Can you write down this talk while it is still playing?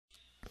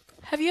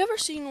Have you ever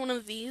seen one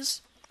of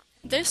these?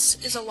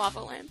 This is a lava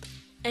lamp,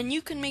 and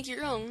you can make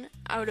your own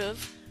out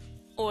of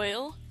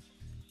oil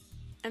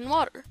and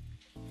water.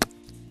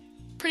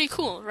 Pretty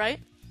cool, right?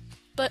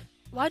 But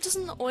why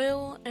doesn't the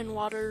oil and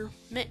water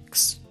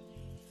mix?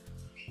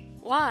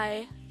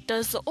 Why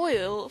does the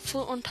oil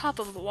float on top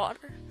of the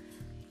water?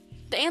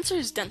 The answer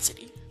is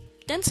density.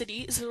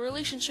 Density is the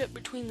relationship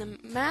between the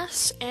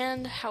mass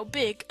and how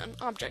big an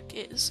object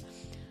is.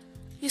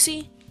 You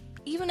see,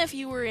 even if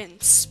you were in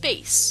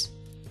space,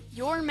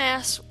 your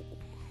mass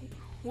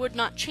would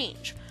not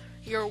change.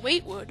 Your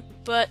weight would,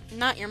 but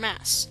not your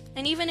mass.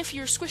 And even if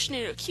you're squished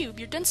into a cube,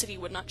 your density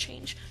would not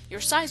change.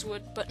 Your size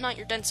would, but not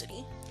your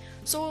density.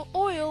 So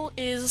oil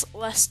is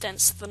less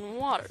dense than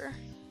water.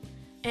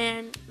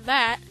 And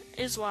that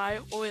is why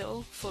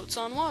oil floats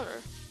on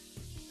water.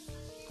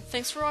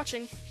 Thanks for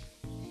watching.